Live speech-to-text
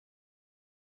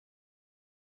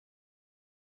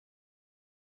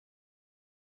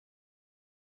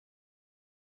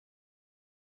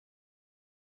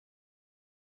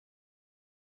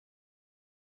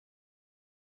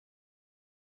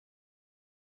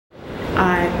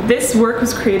This work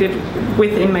was created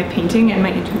within my painting and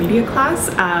my intermediate class.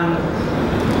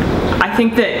 I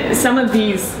think that some of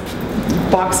these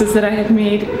boxes that I had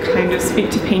made kind of speak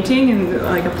to painting and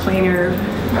like a planar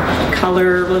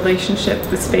color relationship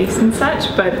with space and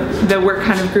such, but the work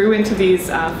kind of grew into these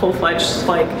full-fledged,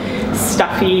 like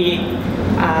stuffy,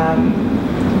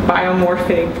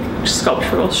 biomorphic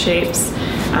sculptural shapes.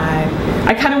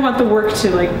 I kind of want the work to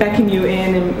like beckon you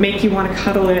in and make you want to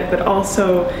cuddle it, but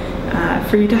also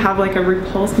for you to have like a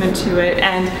repulsement to it,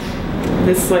 and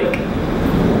this like,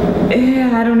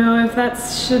 I don't know if that's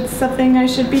something I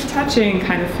should be touching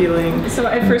kind of feeling. So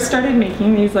I first started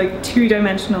making these like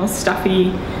two-dimensional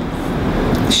stuffy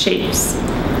shapes,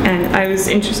 and I was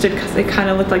interested because they kind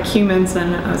of looked like humans,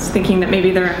 and I was thinking that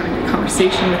maybe they were having a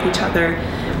conversation with each other.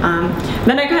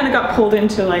 Then I kind of got pulled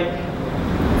into like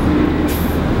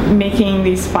making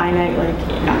these finite like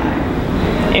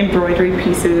embroidery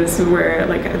pieces where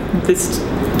like this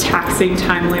taxing,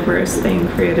 time laborious thing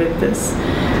created this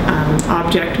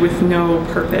object with no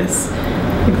purpose.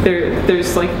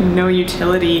 There's like no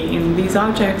utility in these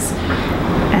objects,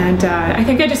 and I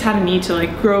think I just had a need to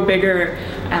like grow bigger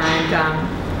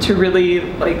and to really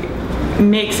like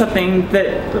make something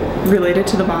that related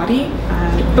to the body.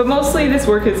 But mostly this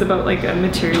work is about like a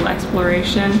material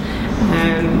exploration.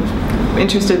 I'm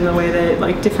interested in the way that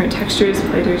like different textures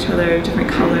play to each other, different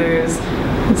colors,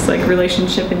 this like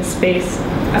relationship in space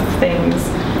of things,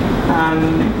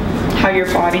 how your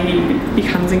body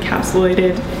becomes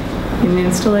encapsulated in the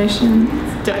installation.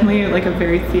 It's definitely like a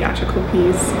very theatrical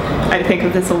piece. I think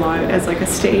of this a lot as like a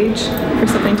stage for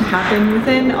something to happen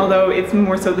within, although it's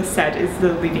more so the set is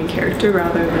the leading character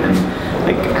rather than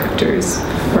like actors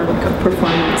or like a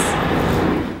performance.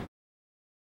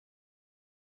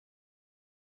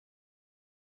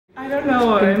 I don't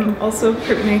know, I'm also a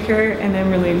printmaker and I'm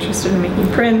really interested in making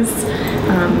prints,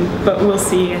 but we'll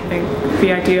see. I think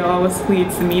the idea always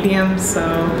leads the medium, so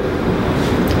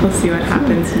we'll see what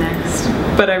happens next.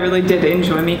 But I really did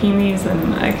enjoy making these,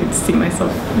 and I could see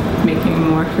myself making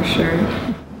more for sure.